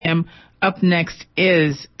him. Up next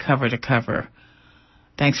is Cover to Cover.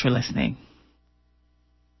 Thanks for listening.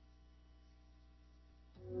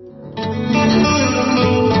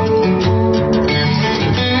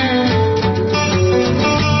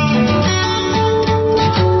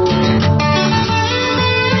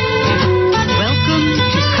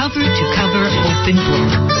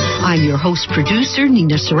 I'm your host-producer,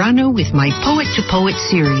 Nina Serrano, with my Poet to Poet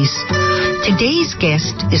series. Today's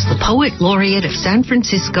guest is the Poet Laureate of San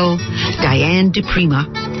Francisco, Diane di Prima.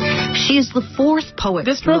 She is the fourth poet.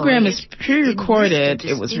 This program is pre-recorded.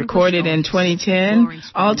 It was recorded in 2010.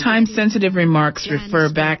 All time-sensitive remarks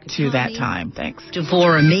refer back to that time. Thanks.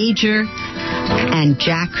 Devora Major and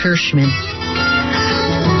Jack Hirschman.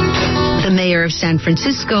 The mayor of San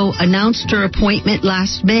Francisco announced her appointment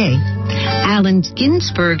last May. Allen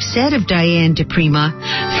Ginsberg said of Diane di Prima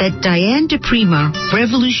that Diane di Prima,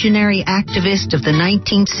 revolutionary activist of the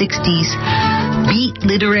 1960s, beat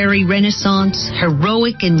literary renaissance,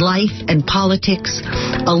 heroic in life and politics,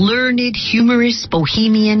 a learned, humorous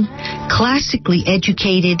bohemian, classically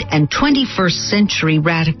educated, and 21st century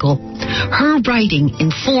radical. Her writing,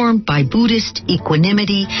 informed by Buddhist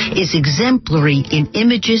equanimity, is exemplary in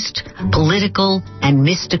imagist, political, and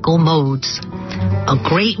mystical modes. A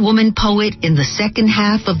great woman poet in the second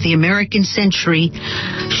half of the American century,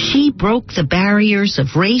 she broke the barriers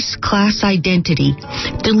of race-class identity,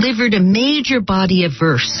 delivered a major body of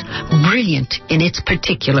verse, brilliant in its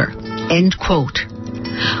particular. End quote.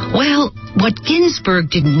 Well, what Ginsberg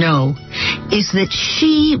didn't know is that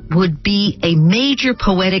she would be a major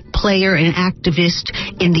poetic player and activist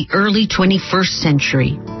in the early 21st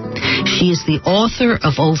century. She is the author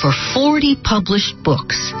of over 40 published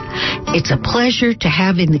books. It's a pleasure to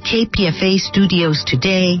have in the KPFA studios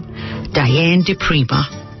today, Diane di Prima.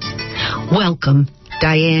 Welcome,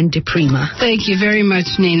 Diane di Prima. Thank you very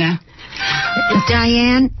much, Nina.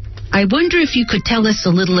 Diane, I wonder if you could tell us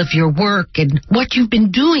a little of your work and what you've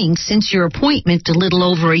been doing since your appointment a little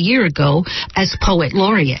over a year ago as Poet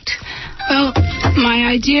Laureate. Well, my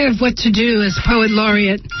idea of what to do as Poet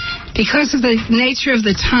Laureate, because of the nature of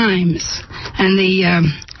the times and the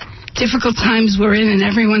difficult times we're in, and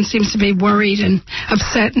everyone seems to be worried and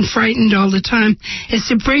upset and frightened all the time, is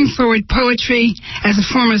to bring forward poetry as a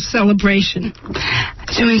form of celebration,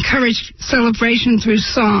 to encourage celebration through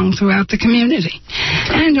song throughout the community.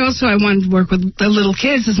 And also I wanted to work with the little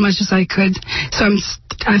kids as much as I could, so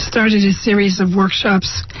I've started a series of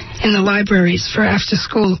workshops in the libraries for after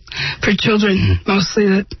school for children, mostly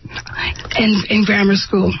in grammar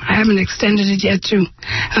school. I haven't extended it yet to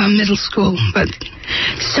middle school. But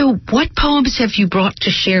so what poems have you brought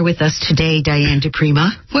to share with us today, Diane di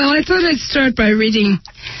Prima? Well, I thought I'd start by reading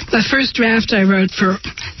the first draft I wrote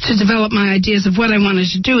to develop my ideas of what I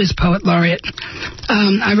wanted to do as Poet Laureate.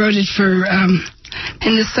 I wrote it for...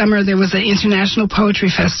 in the summer, there was an International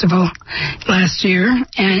Poetry Festival last year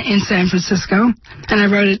in San Francisco, and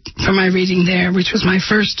I wrote it for my reading there, which was my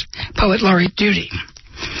first Poet Laureate duty.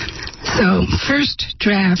 So, first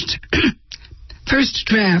draft,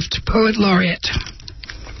 Poet Laureate,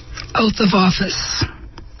 Oath of Office,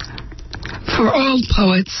 for all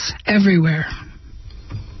poets everywhere.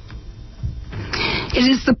 It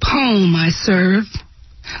is the poem I serve,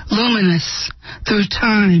 luminous through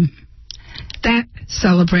time, that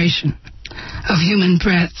celebration of human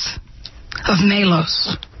breath, of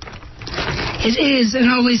Melos. It is and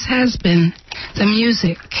always has been the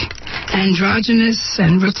music, androgynous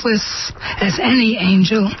and ruthless as any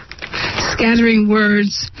angel, scattering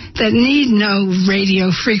words that need no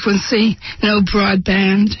radio frequency, no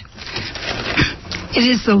broadband. It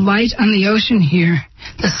is the light on the ocean here,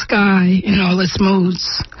 the sky in all its moods,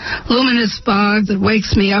 luminous fog that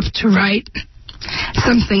wakes me up to write,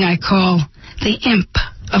 something I call the imp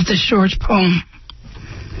of the short poem.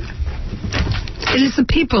 It is the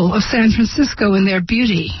people of San Francisco in their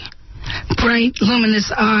beauty, bright,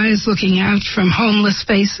 luminous eyes looking out from homeless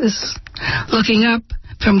faces, looking up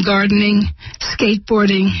from gardening,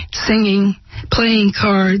 skateboarding, singing, playing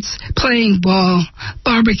cards, playing ball,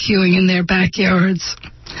 barbecuing in their backyards.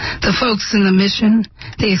 The folks in the Mission,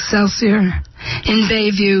 the Excelsior, in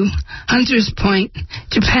Bayview, Hunters Point,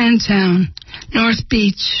 Japantown, North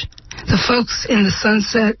Beach, the folks in the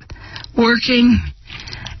Sunset, working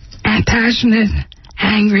and passionate,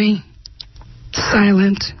 angry,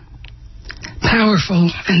 silent, powerful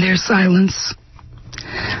in their silence.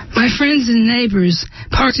 My friends and neighbors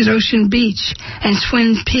parked at Ocean Beach and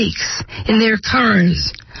Twin Peaks in their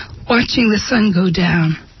cars, watching the sun go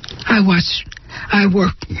down. I watch, I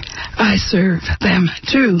work, I serve them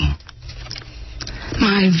too.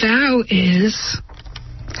 My vow is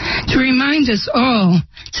to remind us all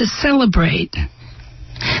to celebrate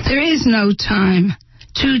There is no time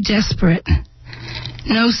too desperate,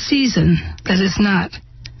 no season that is not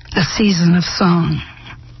a season of song.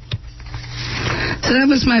 So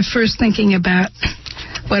that was my first thinking about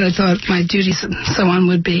what I thought my duties and so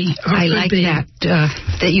on would be. I like that,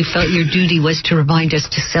 that you felt your duty was to remind us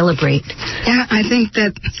to celebrate. Yeah, I think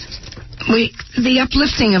that the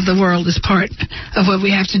uplifting of the world is part of what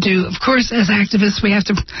we have to do. Of course, as activists, we have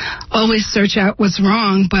to always search out what's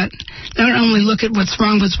wrong, but not only look at what's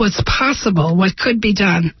wrong, but what's possible, what could be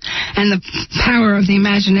done. And the power of the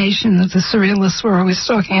imagination that the surrealists were always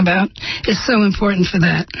talking about is so important for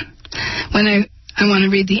that. When I want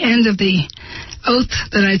to read the end of the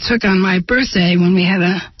oath that I took on my birthday when we had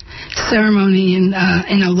a ceremony in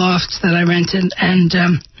a loft that I rented,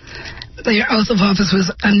 and the oath of office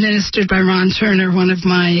was administered by Ron Turner, one of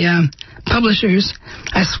my publishers.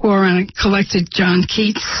 I swore on it, collected John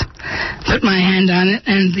Keats, put my hand on it,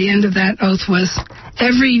 and the end of that oath was,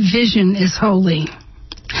 every vision is holy.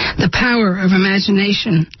 The power of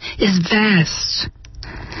imagination is vast,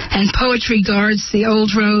 and poetry guards the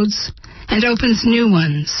old roads and opens new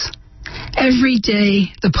ones. Every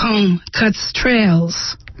day the poem cuts trails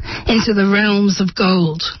into the realms of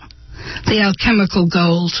gold, the alchemical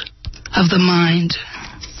gold of the mind.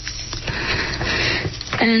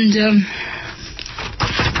 And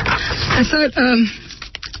I thought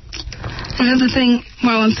another thing,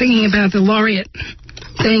 while I'm thinking about the laureate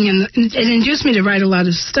thing, and it induced me to write a lot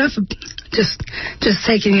of stuff, just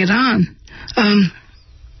taking it on.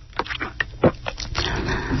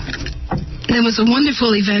 There was a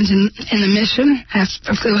wonderful event in the Mission.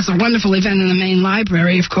 There was a wonderful event in the main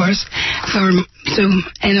library, of course, to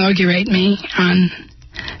inaugurate me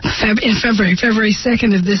in February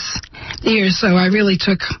 2nd of this year. So I really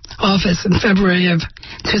took office in February of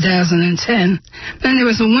 2010. Then there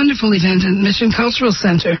was a wonderful event in Mission Cultural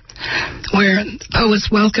Center where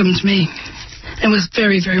poets welcomed me. It was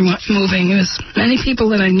very, very moving. It was many people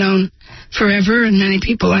that I'd known forever and many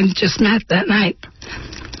people I just met that night.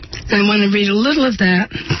 And I want to read a little of that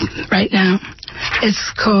right now.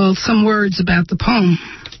 It's called Some Words About the Poem.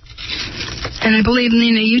 And I believe,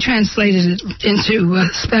 Nina, you translated it into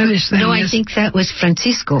Spanish then. No, I think that was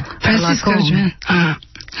Francisco.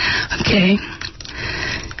 Okay.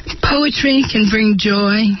 Poetry can bring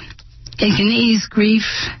joy. It can ease grief.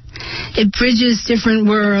 It bridges different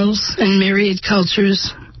worlds and myriad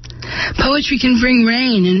cultures. Poetry can bring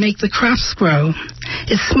rain and make the crops grow.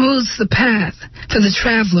 It smooths the path for the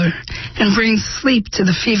traveler and brings sleep to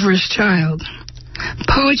the feverish child.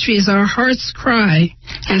 Poetry is our heart's cry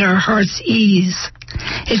and our heart's ease.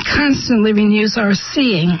 It constantly renews our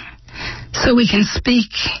seeing so we can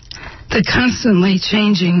speak the constantly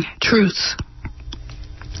changing truth.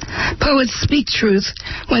 Poets speak truth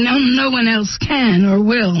when no one else can or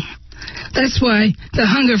will. That's why the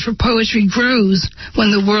hunger for poetry grows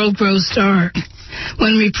when the world grows dark,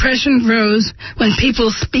 when repression grows, when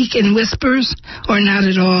people speak in whispers or not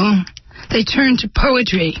at all. They turn to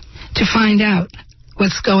poetry to find out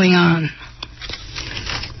what's going on.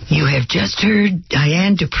 You have just heard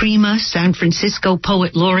Diane di Prima, San Francisco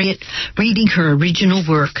Poet Laureate, reading her original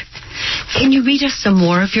work. Can you read us some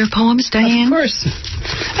more of your poems, Diane? Of course.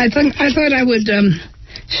 I thought I would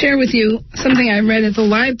share with you something I read at the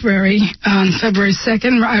library on February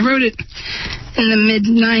 2nd. I wrote it in the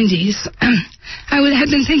mid-'90s. I had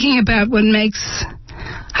been thinking about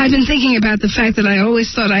I'd been thinking about the fact that I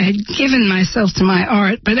always thought I had given myself to my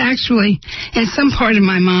art, but actually, in some part of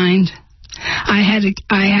my mind, I had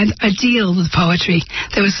a deal with poetry.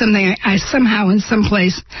 There was something I somehow in some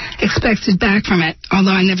place expected back from it,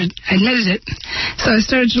 although I never admitted it. So I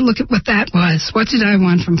started to look at what that was. What did I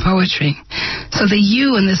want from poetry? So the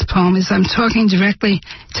you in this poem is I'm talking directly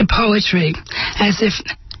to poetry as if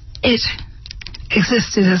it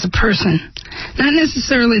existed as a person. Not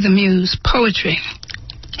necessarily the muse, poetry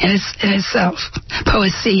in itself.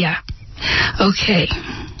 Poesia. Okay.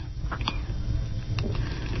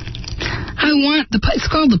 It's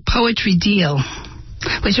called The Poetry Deal,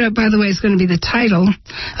 which, by the way, is going to be the title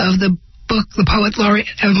of the book, the Poet Laureate,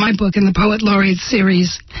 of my book in the Poet Laureate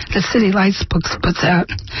series that City Lights Books puts out.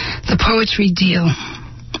 The Poetry Deal.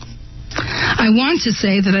 I want to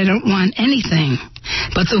say that I don't want anything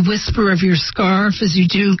but the whisper of your scarf as you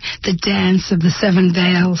do the dance of the 7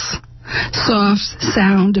 veils, soft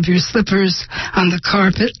sound of your slippers on the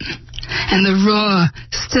carpet, and the raw,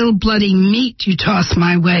 still bloody meat you toss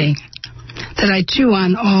my way that I chew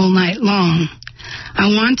on all night long. I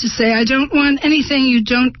want to say I don't want anything you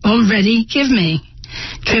don't already give me.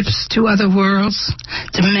 Trips to other worlds,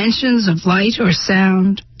 dimensions of light or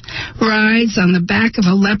sound, rides on the back of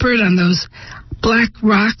a leopard on those black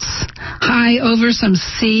rocks high over some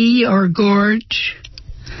sea or gorge.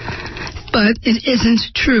 But it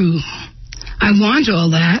isn't true. I want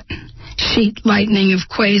all that. Sheet lightning of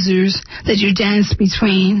quasars that you dance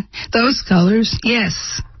between. Those colors,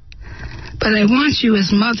 yes. But I want you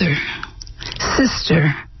as mother,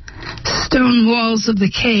 sister. Stone walls of the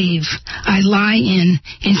cave I lie in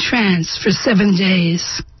trance for 7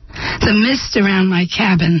 days. The mist around my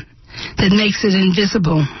cabin that makes it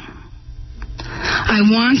invisible. I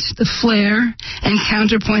want the flair and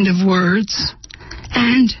counterpoint of words,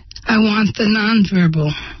 and I want the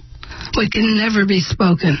nonverbal, what can never be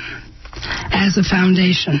spoken, as a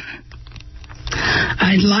foundation.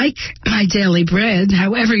 I'd like my daily bread,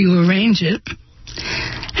 however you arrange it,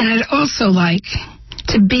 and I'd also like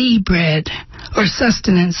to be bread or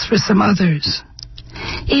sustenance for some others,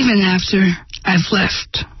 even after I've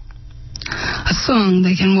left. A song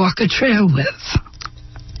they can walk a trail with.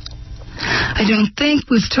 I don't think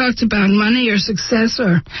we've talked about money or success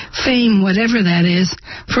or fame, whatever that is,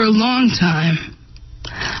 for a long time.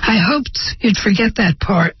 I hoped you'd forget that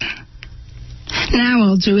part. Now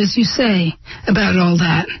I'll do as you say about all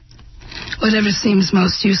that, whatever seems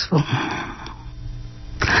most useful.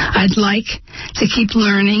 I'd like to keep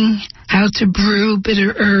learning how to brew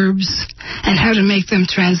bitter herbs and how to make them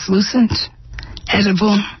translucent,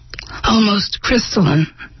 edible, almost crystalline.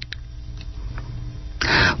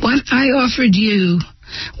 What I offered you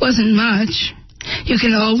wasn't much. You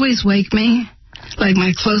can always wake me, like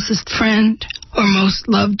my closest friend or most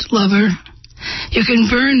loved lover. You can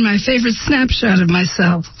burn my favorite snapshot of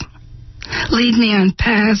myself. Lead me on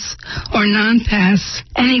pass or non-pass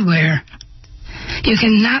anywhere. You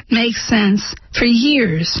can not make sense for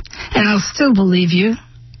years, and I'll still believe you.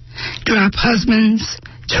 Drop husbands,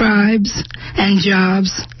 tribes, and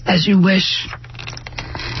jobs as you wish.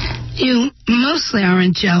 You mostly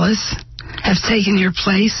aren't jealous, have taken your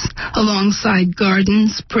place alongside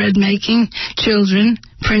gardens, bread making, children,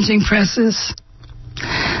 printing presses.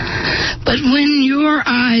 But when your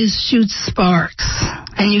eyes shoot sparks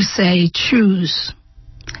and you say, choose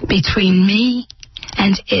between me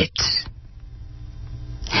and it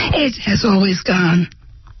has always gone.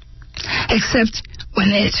 Except when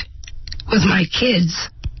it was my kids.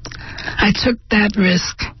 I took that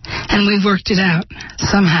risk, and we worked it out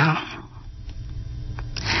somehow.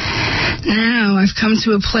 Now I've come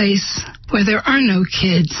to a place where there are no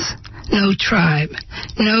kids, no tribe,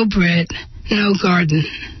 no bread, no garden.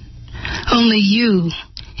 Only you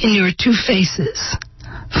in your two faces,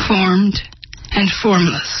 formed and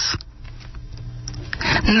formless.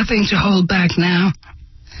 Nothing to hold back now,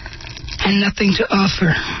 and nothing to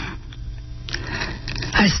offer.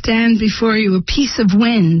 I stand before you a piece of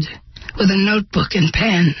wind with a notebook and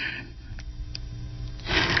pen.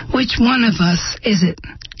 Which one of us is it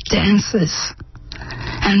dances,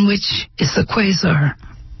 and which is the quasar?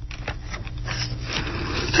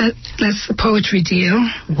 That's the poetry deal.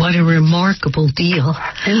 What a remarkable deal.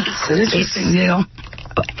 It's an interesting deal.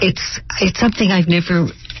 It's something I've never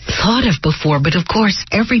thought of before, but of course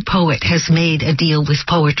every poet has made a deal with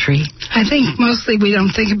poetry. I think mostly we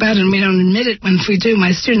don't think about it and we don't admit it when we do.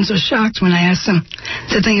 My students are shocked when I ask them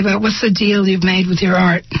to think about what's the deal you've made with your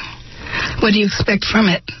art. What do you expect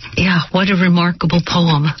from it? Yeah, what a remarkable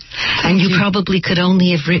poem. And you probably could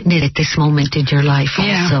only have written it at this moment in your life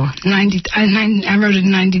also. I wrote it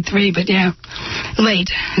in 93, but yeah,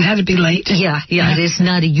 late. It had to be late. Yeah. It is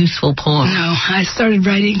not a useful poem. No, I started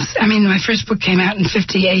writing, my first book came out in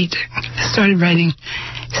 58. I started writing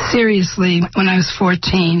seriously when I was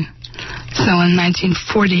 14, so in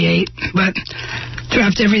 1948, but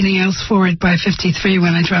dropped everything else for it by 53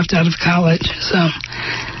 when I dropped out of college, so...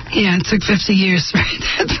 Yeah, it took 50 years to write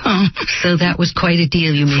that poem. So that was quite a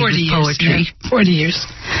deal you made with poetry. Yeah, 40 years.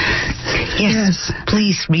 Yes.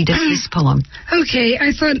 Please read us this poem. Okay,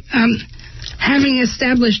 I thought, having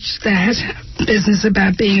established that business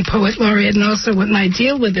about being a poet laureate and also what my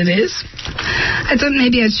deal with it is, I thought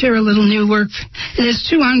maybe I'd share a little new work. And there's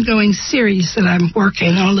 2 ongoing series that I'm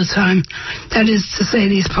working all the time. That is to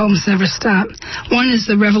say, these poems never stop. One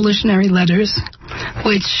is the Revolutionary Letters,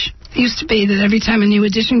 which... used to be that every time a new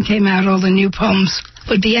edition came out, all the new poems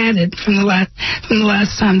would be added from the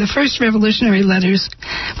last time. The first Revolutionary Letters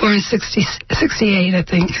were in 68, I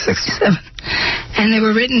think, 67. And they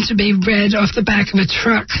were written to be read off the back of a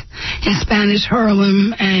truck in Spanish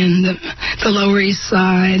Harlem and the Lower East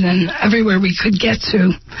Side and everywhere we could get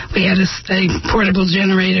to. We had a portable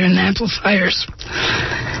generator and amplifiers.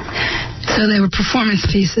 So they were performance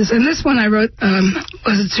pieces. And this one I wrote,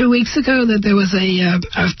 was it 2 weeks ago, that there was a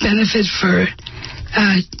benefit for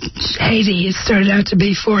Haiti. It started out to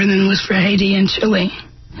be for, and then it was for Haiti and Chile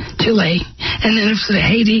Chile, and then it was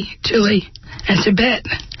Haiti, Chile, and Tibet.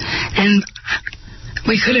 And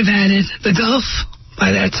we could have added the Gulf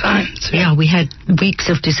by that time. So. Yeah, we had weeks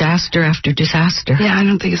of disaster after disaster. Yeah, I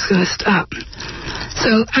don't think it's going to stop.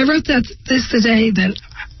 So I wrote this today that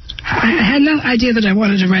I had no idea that I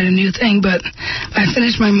wanted to write a new thing, but I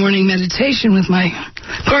finished my morning meditation with my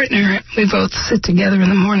partner. We both sit together in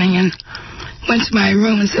the morning and went to my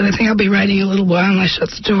room and said, I think I'll be writing a little while, and I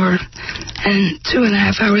shut the door. And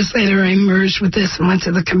 2.5 hours later, I merged with this and went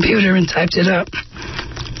to the computer and typed it up.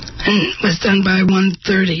 And it was done by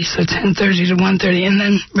 1:30, so 10:30 to 1:30, and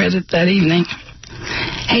then read it that evening.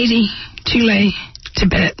 Haiti, Chile,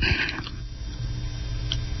 Tibet.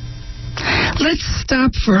 Let's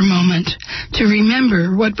stop for a moment to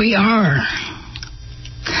remember what we are.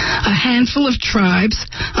 A handful of tribes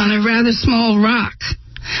on a rather small rock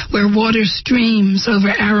where water streams over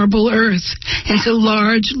arable earth into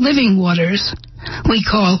large living waters we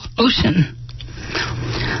call ocean.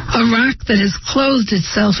 A rock that has clothed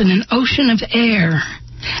itself in an ocean of air,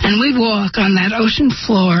 and we walk on that ocean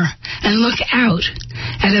floor and look out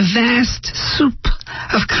at a vast soup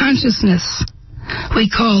of consciousness we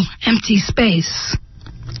call empty space.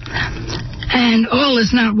 And all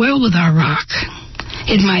is not well with our rock.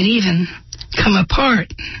 It might even come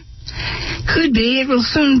apart. Could be it will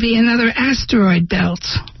soon be another asteroid belt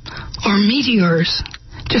or meteors,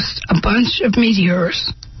 just a bunch of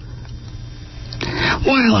meteors.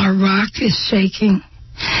 While our rock is shaking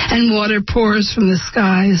and water pours from the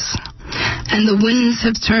skies and the winds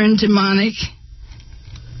have turned demonic,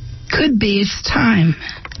 could be it's time.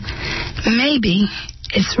 Maybe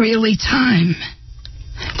it's really time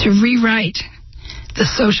to rewrite the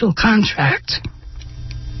social contract,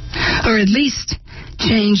 or at least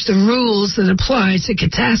change the rules that apply to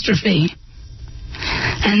catastrophe.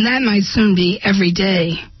 And that might soon be every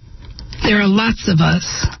day. There are lots of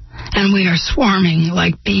us, and we are swarming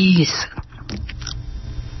like bees.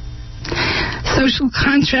 Social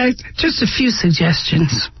contract, just a few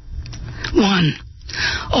suggestions. 1,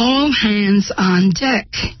 all hands on deck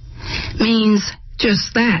means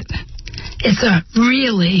just that. It's a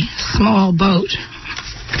really small boat.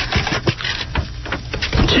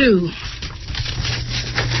 2,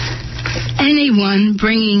 anyone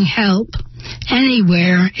bringing help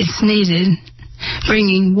anywhere it's needed,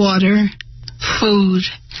 bringing water, food,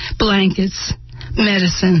 blankets,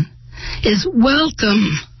 medicine, is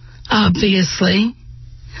welcome, obviously.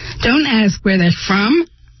 Don't ask where they're from.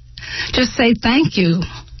 Just say thank you.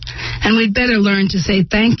 And we'd better learn to say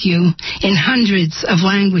thank you in hundreds of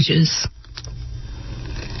languages.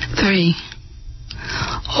 3,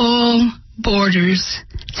 all borders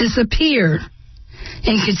disappear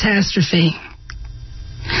in catastrophe.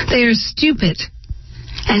 They are stupid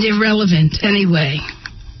and irrelevant anyway.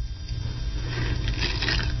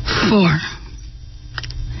 4,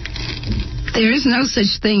 there is no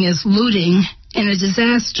such thing as looting in a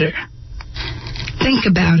disaster. Think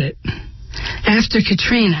about it. After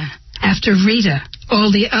Katrina, after Rita,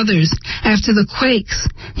 all the others, after the quakes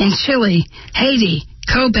in Chile, Haiti,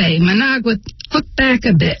 Kobe, Managua, look back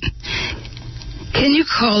a bit. Can you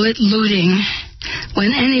call it looting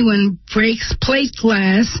when anyone breaks plate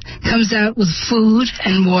glass, comes out with food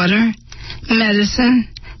and water, medicine,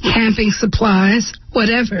 camping supplies,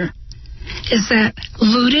 whatever? Is that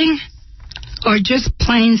looting or just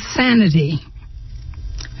plain sanity?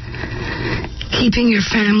 Keeping your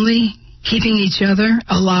family, keeping each other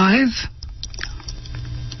alive?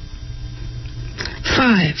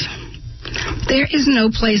 5, there is no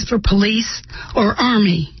place for police or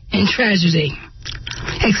army in tragedy,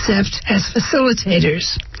 except as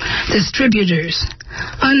facilitators, distributors.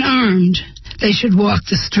 Unarmed, they should walk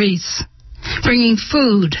the streets, bringing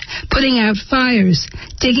food, putting out fires,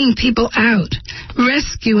 digging people out,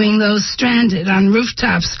 rescuing those stranded on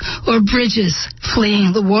rooftops or bridges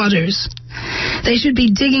fleeing the waters. They should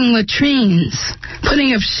be digging latrines,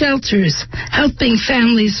 putting up shelters, helping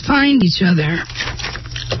families find each other.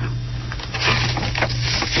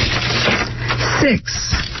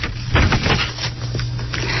 6,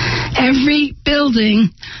 every building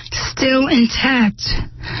still intact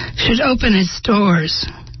should open its doors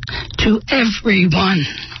to everyone.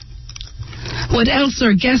 What else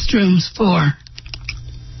are guest rooms for?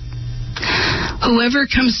 Whoever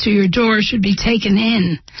comes to your door should be taken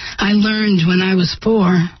in. I learned when I was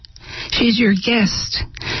 4. She's your guest.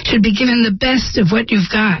 Should be given the best of what you've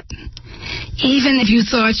got, even if you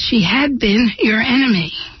thought she had been your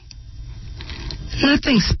enemy.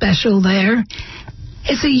 Nothing special there.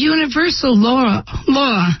 It's a universal law,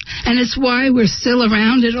 and it's why we're still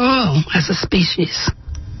around at all as a species.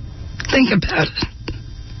 Think about it.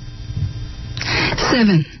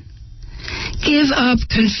 7, Give up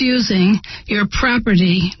confusing your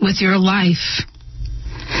property with your life.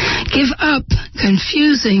 Give up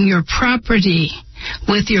confusing your property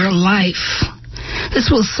with your life. This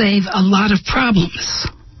will save a lot of problems.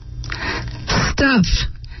 Stuff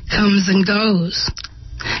comes and goes,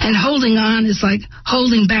 and holding on is like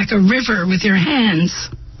holding back a river with your hands.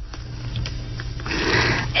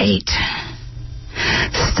 8.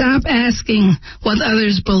 Stop asking what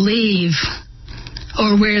others believe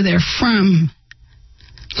or where they're from.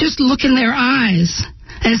 Just look in their eyes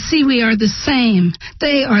and see we are the same.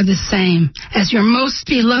 They are the same as your most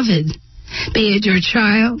beloved, be it your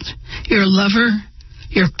child, your lover,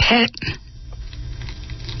 your pet.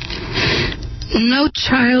 No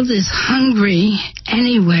child is hungry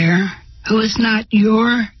anywhere who is not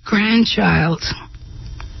your grandchild.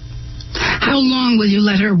 How long will you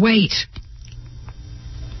let her wait?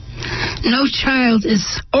 No child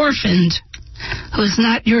is orphaned who is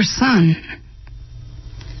not your son.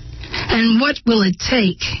 And what will it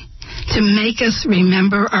take to make us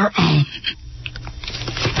remember our own?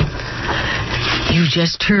 You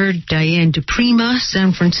just heard Diane DiPrima,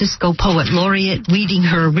 San Francisco Poet Laureate, reading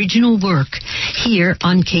her original work here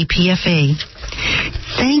on KPFA.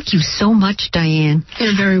 Thank you so much, Diane.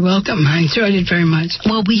 You're very welcome. I enjoyed it very much.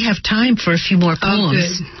 Well, we have time for a few more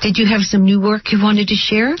poems. Oh, good. Did you have some new work you wanted to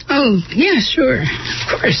share? Oh, yeah, sure.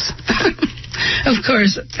 Of course. Of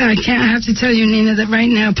course. I have to tell you, Nina, that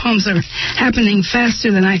right now poems are happening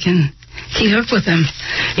faster than I can keep up with them.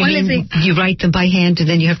 You write them by hand and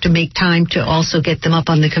then you have to make time to also get them up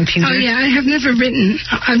on the computer? Oh, yeah. I've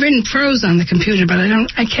written prose on the computer, but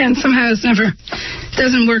I can't, somehow it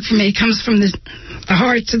doesn't work for me. It comes from the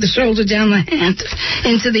heart to the shoulder, down the hand,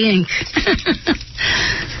 into the ink.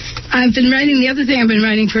 The other thing I've been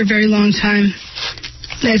writing for a very long time,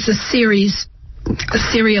 that's a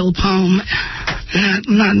serial poem,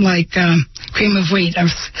 not like Cream of Wheat,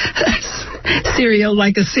 serial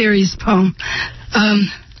like a series poem,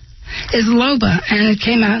 is Loba, and it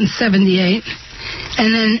came out in 78,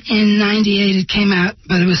 and then in 98 it came out,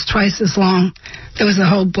 but it was twice as long. There was a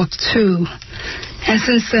whole book too, and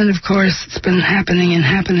since then, of course, it's been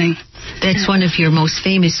happening. That's one of your most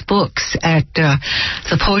famous books at the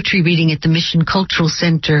poetry reading at the Mission Cultural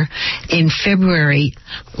Center in February.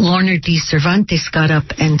 Lorna D. Cervantes got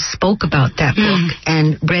up and spoke about that book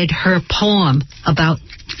and read her poem about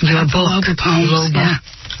your book. Loba poems,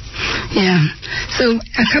 yeah. So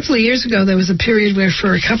a couple of years ago, there was a period where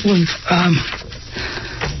for a couple of, 2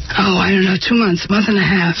 months, month and a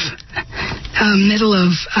half,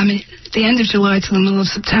 the end of July to the middle of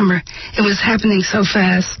September, it was happening so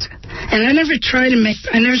fast. And I never try to make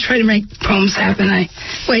poems happen. I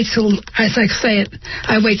wait till, as I say it,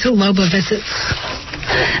 I wait till Loba visits.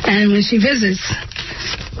 And when she visits,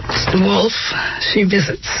 the wolf, she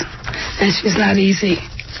visits. And she's not easy.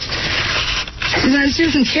 She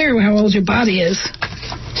doesn't care how old your body is.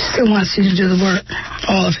 She still wants you to do the work,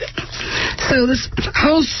 all of it. So this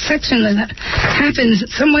whole section that happened,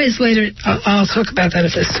 some ways later, I'll talk about that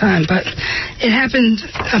at this time, but it happened,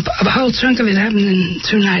 a whole chunk of it happened in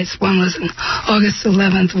 2 nights. One was on August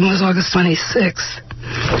 11th, one was August 26th.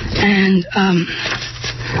 And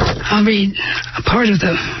I'll read a part of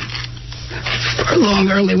the long,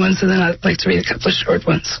 early ones, and then I'd like to read a couple of short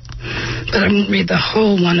ones. But I won't read the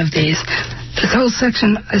whole one of these. This whole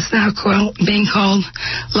section is now being called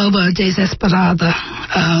Loba Desesperada,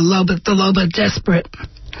 the Loba Desperate.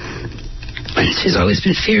 And she's always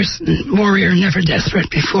been fierce and warrior, never desperate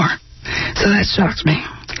before. So that shocks me.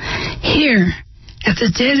 Here, at the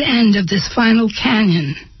dead end of this final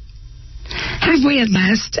canyon, have we at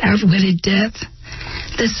last outwitted death?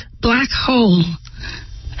 This black hole,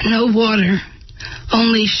 no water,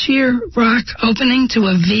 only sheer rock opening to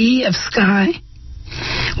a V of sky,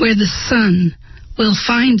 where the sun will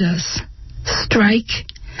find us, strike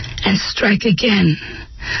and strike again,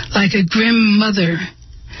 like a grim mother,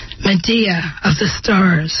 Medea of the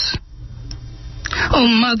stars. Oh,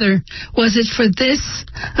 mother, was it for this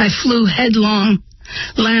I flew headlong,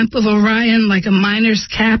 lamp of Orion like a miner's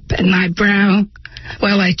cap at my brow,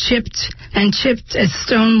 while I chipped and chipped at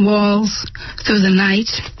stone walls through the night?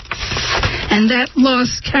 And that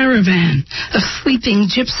lost caravan of sleeping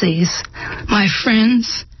gypsies, my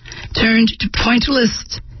friends, turned to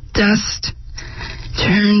pointless dust,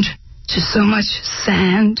 turned to so much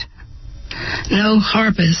sand. No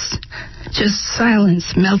harpist, just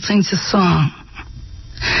silence melting to song.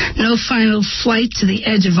 No final flight to the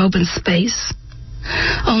edge of open space.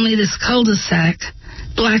 Only this cul-de-sac,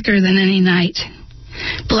 blacker than any night,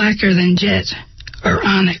 blacker than jet or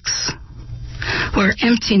onyx, where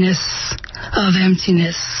emptiness of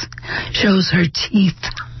emptiness shows her teeth,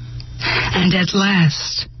 And at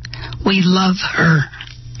last, we love her.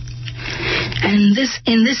 And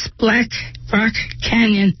in this black rock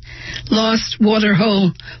canyon, lost water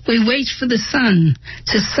hole, we wait for the sun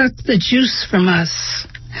to suck the juice from us.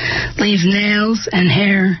 Leave nails and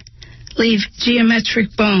hair, leave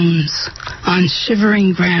geometric bones on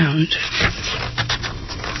shivering ground.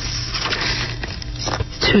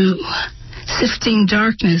 2. Sifting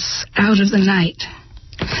darkness out of the night,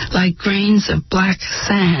 like grains of black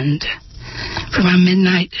sand from a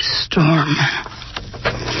midnight storm.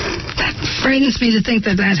 That frightens me to think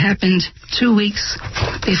that happened 2 weeks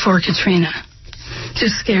before Katrina.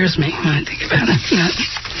 Just scares me when I think about it.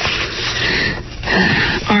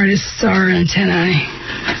 Artists are antennae.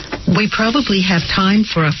 We probably have time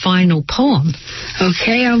for a final poem.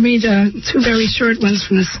 Okay, I'll read 2 very short ones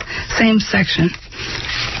from this same section.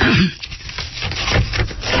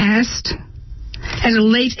 Cast at a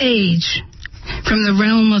late age from the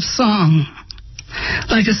realm of song,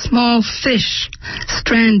 like a small fish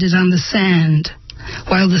stranded on the sand,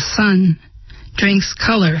 while the sun drinks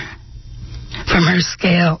color from her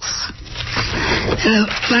scales. And the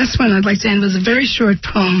last one I'd like to end with a very short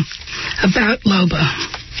poem about Loba.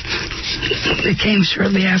 It came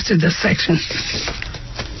shortly after this section.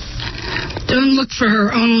 Don't look for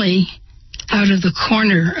her only out of the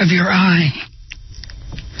corner of your eye.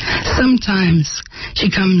 Sometimes she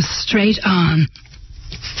comes straight on.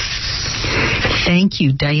 Thank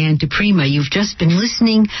you, Diane DiPrima. You've just been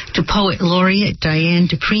listening to Poet Laureate Diane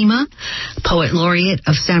DiPrima, Poet Laureate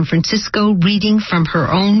of San Francisco, reading from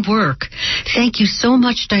her own work. Thank you so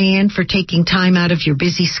much, Diane, for taking time out of your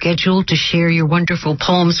busy schedule to share your wonderful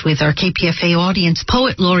poems with our KPFA audience,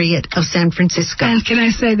 Poet Laureate of San Francisco. And can I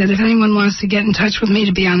say that if anyone wants to get in touch with me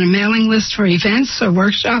to be on a mailing list for events or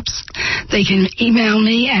workshops, they can email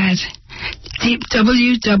me at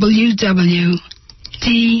www.DiPrima.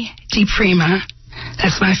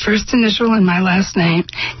 That's my first initial and my last name,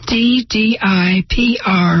 DDIPRIMA,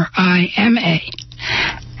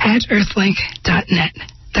 @earthlink.net.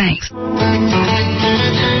 Thanks.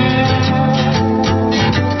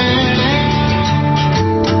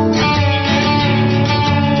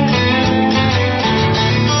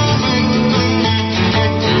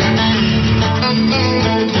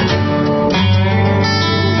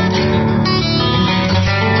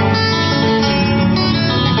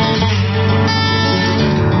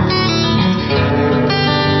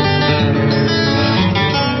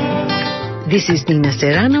 This is Nina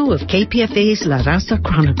Serrano of KPFA's La Raza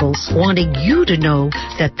Chronicles, wanting you to know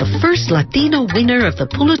that the first Latino winner of the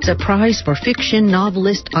Pulitzer Prize for Fiction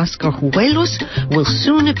novelist Oscar Juelos will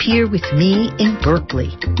soon appear with me in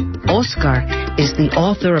Berkeley. Oscar is the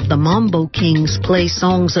author of the Mambo Kings play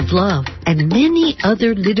Songs of Love and many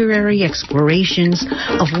other literary explorations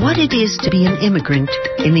of what it is to be an immigrant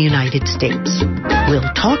in the United States.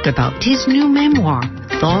 We'll talk about his new memoir,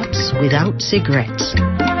 Thoughts Without Cigarettes,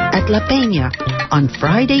 at La Peña on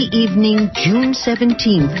Friday evening, June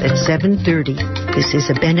 17th at 7:30. This is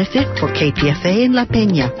a benefit for KPFA in La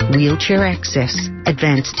Peña, wheelchair access.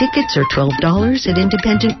 Advance tickets are $12 at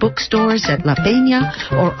independent bookstores at La Peña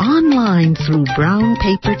or online through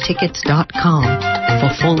brownpapertickets.com. For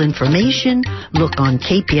full information, look on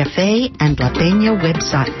KPFA and La Peña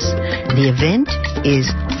websites. The event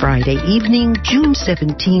is Friday evening, June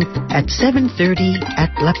 17th at 7:30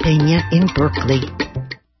 at La Peña in Berkeley.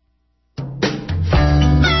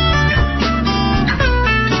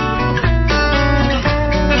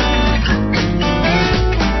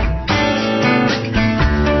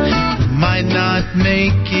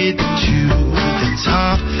 Make it to the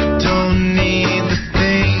top. Don't need the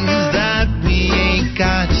things that we ain't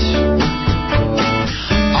got.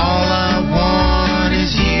 All I want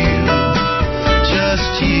is you,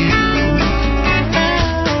 just you.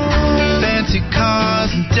 Fancy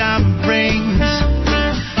cars and diamond rings.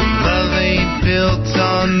 Love ain't built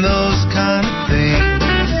on those kind of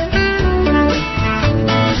things.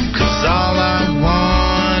 'Cause all I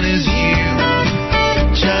want is you,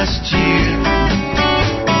 just you.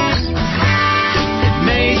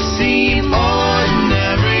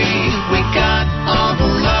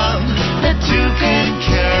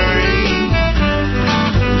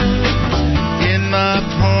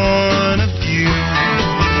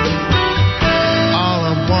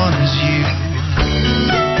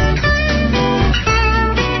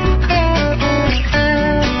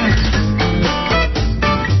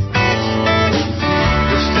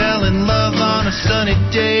 Sunny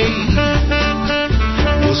day,